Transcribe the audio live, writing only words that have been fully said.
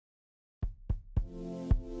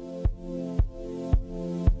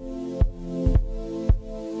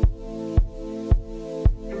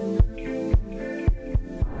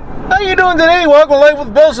doing today? Welcome to Life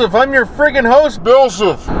with BillSiff. I'm your friggin' host,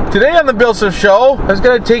 BillSiff. Today on the BillSiff Show, I was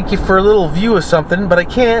gonna take you for a little view of something, but I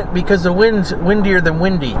can't because the wind's windier than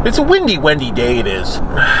windy. It's a windy day it is.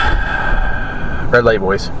 Red light,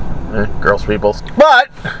 boys. Girls, peoples. But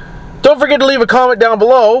don't forget to leave a comment down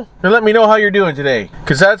below and let me know how you're doing today,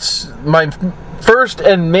 because that's my first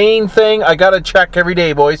and main thing I gotta check every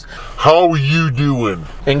day, boys. How are you doing?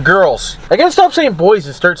 And girls. I gotta stop saying boys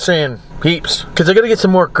and start saying peeps, because I gotta get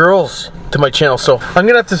some more girls to my channel, so I'm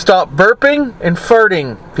gonna have to stop burping and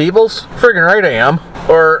farting, peoples. Friggin' right I am.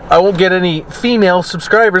 Or I won't get any female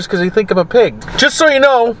subscribers because they think I'm a pig. Just so you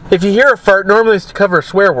know, if you hear a fart, normally it's to cover a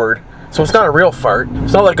swear word, so it's not a real fart.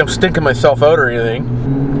 It's not like I'm stinking myself out or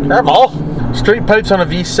anything. Careful. Straight pipes on a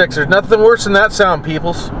V6. There's nothing worse than that sound,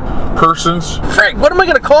 peoples. Persons. Frig, what am I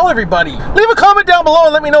gonna call everybody? Leave a comment down below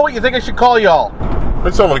and let me know what you think I should call y'all.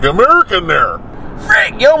 They sound like American there.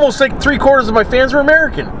 Frig, you almost like 3/4 of my fans are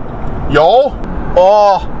American. Y'all?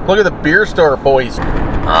 Oh, look at the beer store, boys.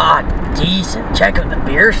 Ah, decent. Check out the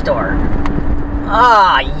beer store.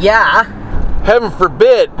 Ah, yeah. Heaven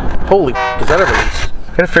forbid. Holy f, is that ever loose?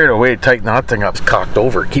 Gotta figure out a way to tighten that thing up. It's cocked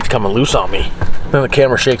over. It keeps coming loose on me. Then the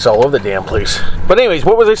camera shakes all over the damn place. But anyways,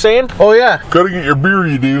 what was I saying? Oh yeah. Gotta get your beer,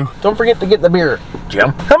 you do. Don't forget to get the beer,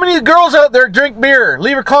 Jim. How many of you girls out there drink beer?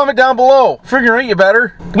 Leave a comment down below. Friggin' right, you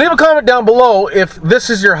better. Leave a comment down below if this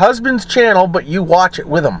is your husband's channel, but you watch it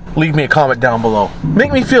with him. Leave me a comment down below.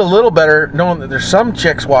 Make me feel a little better knowing that there's some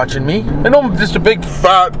chicks watching me. I know I'm just a big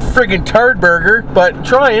fat friggin' tard burger, but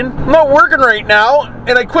trying. I'm not working right now,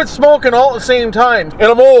 and I quit smoking all at the same time,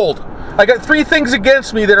 and I'm old. I got 3 things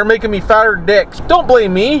against me that are making me fatter dicks. Don't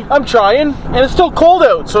blame me. I'm trying. And it's still cold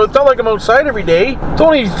out, so it's not like I'm outside every day. It's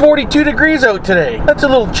only 42 degrees out today. That's a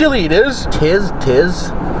little chilly, it is. Tis.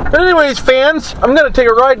 But anyways, fans, I'm going to take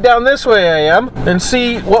a ride down this way, I am, and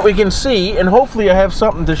see what we can see, and hopefully I have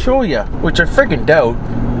something to show you, which I freaking doubt.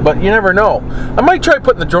 But you never know. I might try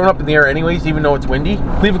putting the drone up in the air anyways, even though it's windy.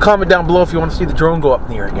 Leave a comment down below if you want to see the drone go up in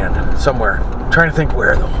the air again, somewhere. I'm trying to think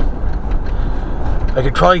where, though. I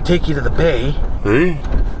could probably take you to the bay. Hey?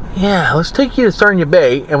 Yeah, let's take you to Sarnia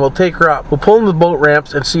Bay and we'll take her up. We'll pull in the boat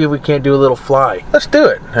ramps and see if we can't do a little fly. Let's do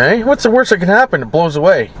it, hey? What's the worst that can happen? It blows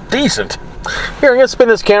away. Decent. Here, I'm gonna spin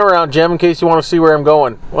this camera around, Jim, in case you want to see where I'm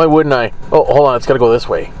going. Why wouldn't I? Oh, hold on, it's gotta go this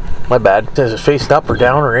way. My bad. Does it face up or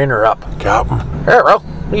down or in or up? Captain. There, well,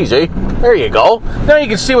 easy. There you go. Now you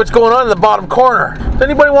can see what's going on in the bottom corner. If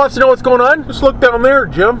anybody wants to know what's going on, just look down there,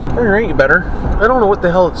 Jim. All right, you better. I don't know what the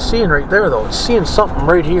hell it's seeing right there, though. It's seeing something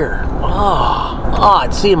right here.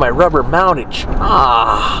 It's seeing my rubber mountage.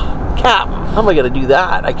 Captain, how am I going to do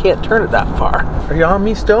that? I can't turn it that far. Are you on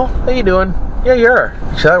me still? How you doing? Yeah, you are.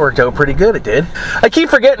 Actually, that worked out pretty good, it did. I keep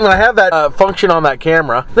forgetting when I have that function on that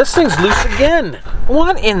camera. This thing's loose again.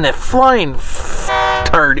 What in the flying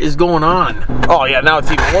tard is going on? Oh yeah, now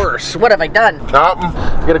it's even worse. What have I done? Captain.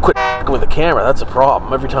 I gotta quit with the camera. That's a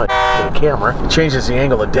problem. Every time I with the camera, it changes the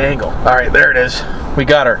angle of dangle. All right, there it is. We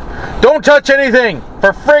got her. Don't touch anything,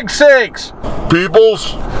 for frig's sakes.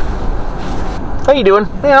 Peoples. How you doing?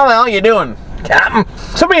 Hey, how the hell you doing, Captain?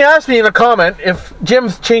 Somebody asked me in a comment if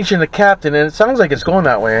Jim's changing to Captain, and it sounds like it's going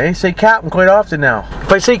that way. I say Captain quite often now.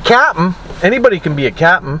 If I say Captain, anybody can be a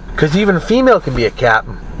Captain, because even a female can be a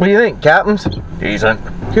Captain. What do you think, Captains? Decent.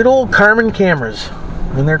 Good old Carmen cameras.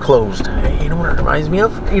 And they're closed. Hey, you know what it reminds me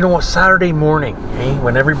of? You know what, Saturday morning, hey,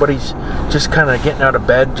 when everybody's just kind of getting out of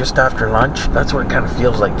bed just after lunch. That's what it kind of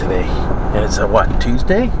feels like today. And it's a what,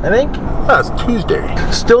 Tuesday, I think? That's Tuesday.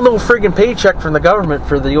 Still no friggin' paycheck from the government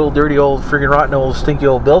for the old dirty old friggin' rotten old stinky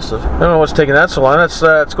old BillSiff. I don't know what's taking that so long.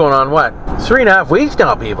 That's going on what? 3.5 weeks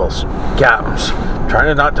now, peoples. Captains.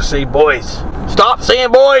 Trying not to say boys. Stop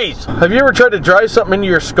saying boys! Have you ever tried to drive something into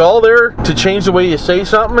your skull there to change the way you say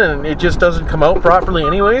something and it just doesn't come out properly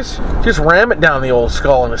anyways? Just ram it down the old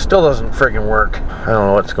skull and it still doesn't friggin' work. I don't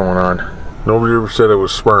know what's going on. Nobody ever said I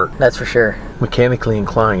was smart. That's for sure. Mechanically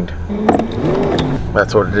inclined.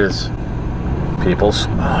 That's what it is. Peoples.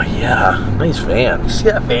 Oh yeah, nice van. You see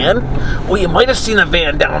that van? Well, you might have seen a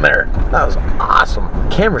van down there. That was awesome.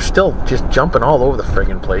 The camera's still just jumping all over the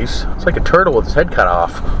friggin' place. It's like a turtle with his head cut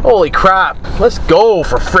off. Holy crap. Let's go,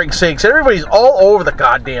 for frig's sakes. Everybody's all over the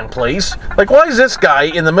goddamn place. Like, why is this guy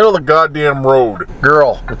in the middle of the Goddamn road.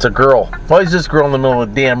 girl? It's a girl. Why is this girl in the middle of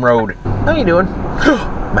the damn road? How you doing?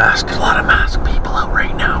 Masked. A lot of masked people out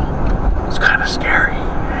right now. It's kind of scary.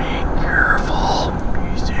 Hey, careful.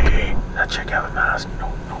 Easy. That chick have a mask?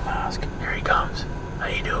 No mask. Here he comes. How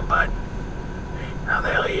you doing, bud? Hey, how the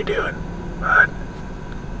hell you doing, bud?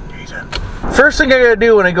 He's in. First thing I gotta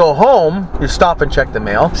do when I go home is stop and check the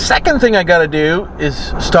mail. Second thing I gotta do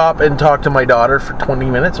is stop and talk to my daughter for 20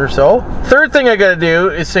 minutes or so. Third thing I gotta do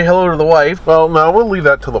is say hello to the wife. Well, no, we'll leave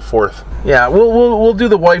that till the 4th. Yeah, we'll do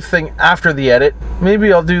the wife thing after the edit.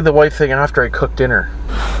 Maybe I'll do the wife thing after I cook dinner.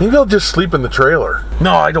 Maybe I'll just sleep in the trailer.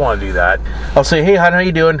 No, I don't want to do that. I'll say, hey, hon, how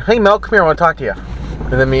you doing? Hey, Mel, come here, I want to talk to you.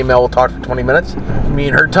 And then me and Mel will talk for 20 minutes. Me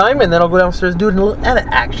and her time, and then I'll go downstairs and do a little edit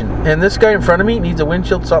action. And this guy in front of me needs a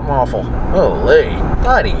windshield something awful. Holy,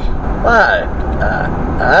 buddy. What?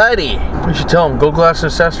 Buddy. We should tell him, GoGlass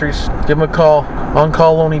Accessories. Give him a call.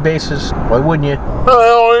 On-call only basis. Why wouldn't you?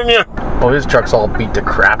 Oh, wouldn't you? Oh, his truck's all beat to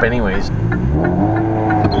crap anyways.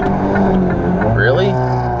 Really?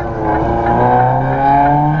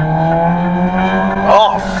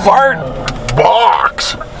 Oh, fart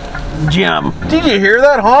box! Jim, did you hear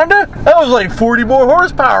that, Honda? That was like 40 more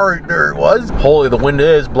horsepower right there, it was. Holy, the wind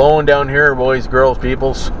is blowing down here, boys, girls,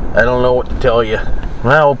 peoples. I don't know what to tell you.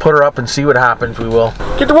 Well, we'll put her up and see what happens, we will.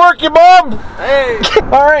 Get to work, you bum! Hey!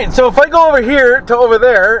 Alright, so if I go over here to over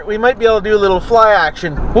there, we might be able to do a little fly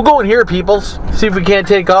action. We'll go in here, peoples. See if we can't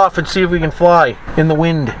take off and see if we can fly in the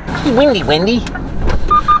wind. Windy, windy.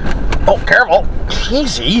 Oh, careful.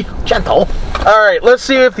 Easy. Gentle. Alright, let's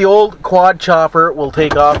see if the old quad chopper will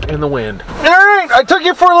take off in the wind. Alright, I took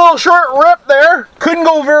you for a little short rip there. Couldn't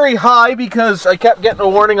go very high because I kept getting a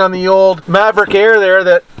warning on the old Mavic Air there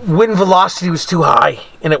that wind velocity was too high.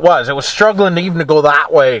 And it was. It was struggling even to go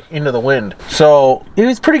that way into the wind. So, it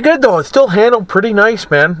was pretty good though. It still handled pretty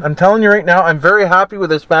nice, man. I'm telling you right now, I'm very happy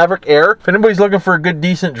with this Mavic Air. If anybody's looking for a good,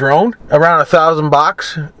 decent drone, around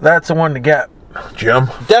 $1,000, that's the one to get. Jim?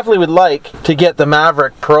 Definitely would like to get the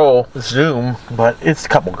Mavic Pro Zoom, but it's a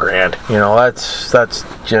couple grand. You know, that's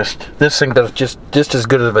just, this thing does just as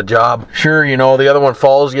good of a job. Sure, you know, the other one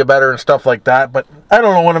follows you better and stuff like that, but I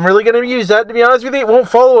don't know when I'm really going to use that, to be honest with you. It won't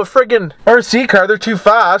follow a friggin' RC car. They're too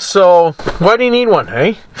fast, so why do you need one,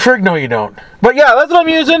 hey? Frig, no you don't. But yeah, that's what I'm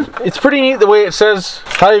using. It's pretty neat the way it says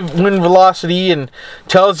high wind velocity and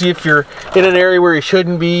tells you if you're in an area where you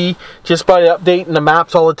shouldn't be just by updating the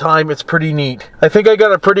maps all the time. It's pretty neat. I think I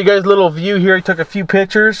got a pretty good little view here. I took a few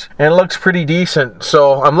pictures and it looks pretty decent.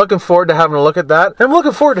 So I'm looking forward to having a look at that. I'm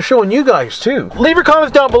looking forward to showing you guys too. Leave your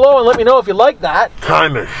comments down below and let me know if you like that.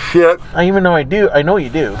 Kinda shit. I even know I do. I know you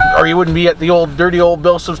do. Or you wouldn't be at the old dirty old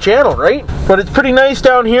BillSiff channel, right? But it's pretty nice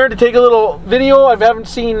down here to take a little video. I haven't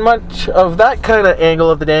seen much of that kind of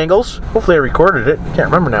angle of the dangles. Hopefully I recorded it.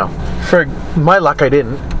 Can't remember now. For my luck I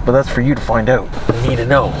didn't, but that's for you to find out. You need to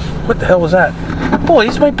know. What the hell was that?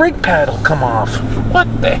 Boys, my brake pad will come off.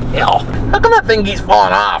 What the hell? How come that thing keeps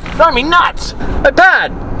falling off? Drive me nuts! My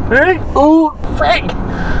pad! Right? Ooh, frig!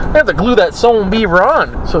 I have to glue that sewn beaver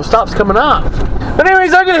on so it stops coming off. But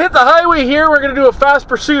anyways, I'm gonna hit the highway here. We're gonna do a fast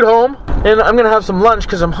pursuit home. And I'm gonna have some lunch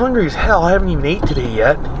because I'm hungry as hell. I haven't even ate today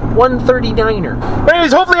yet. 1:39er. But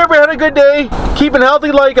anyways, hopefully everybody had a good day. Keeping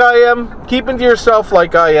healthy like I am. Keeping to yourself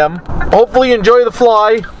like I am. Hopefully enjoy the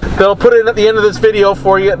fly. They'll put it in at the end of this video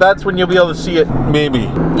for you. That's when you'll be able to see it.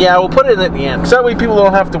 Maybe. Yeah, we'll put it in at the end. So that way people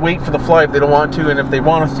don't have to wait for the fly if they don't want to. And if they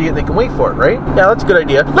want to see it, they can wait for it, right? Yeah, that's a good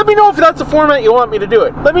idea. Let me know if that's the format you want me to do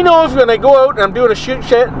it. Let me know if when I go out and I'm doing a shoot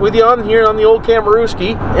shit with you on here on the old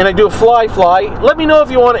Camarooski and I do a fly. Let me know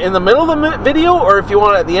if you want it in the middle of the video or if you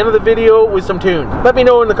want it at the end of the video with some tune. Let me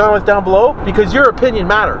know in the comments down below because your opinion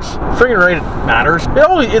matters. Friggin' right, it matters.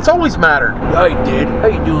 It's always mattered. I did. How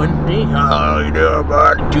you doing? Hey, how you doing,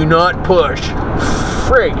 bud? Do not push.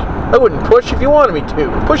 Frig. I wouldn't push if you wanted me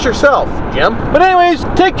to. Push yourself, Jim. But anyways,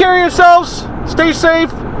 take care of yourselves. Stay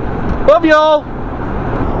safe. Love y'all.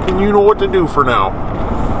 And you know what to do for now.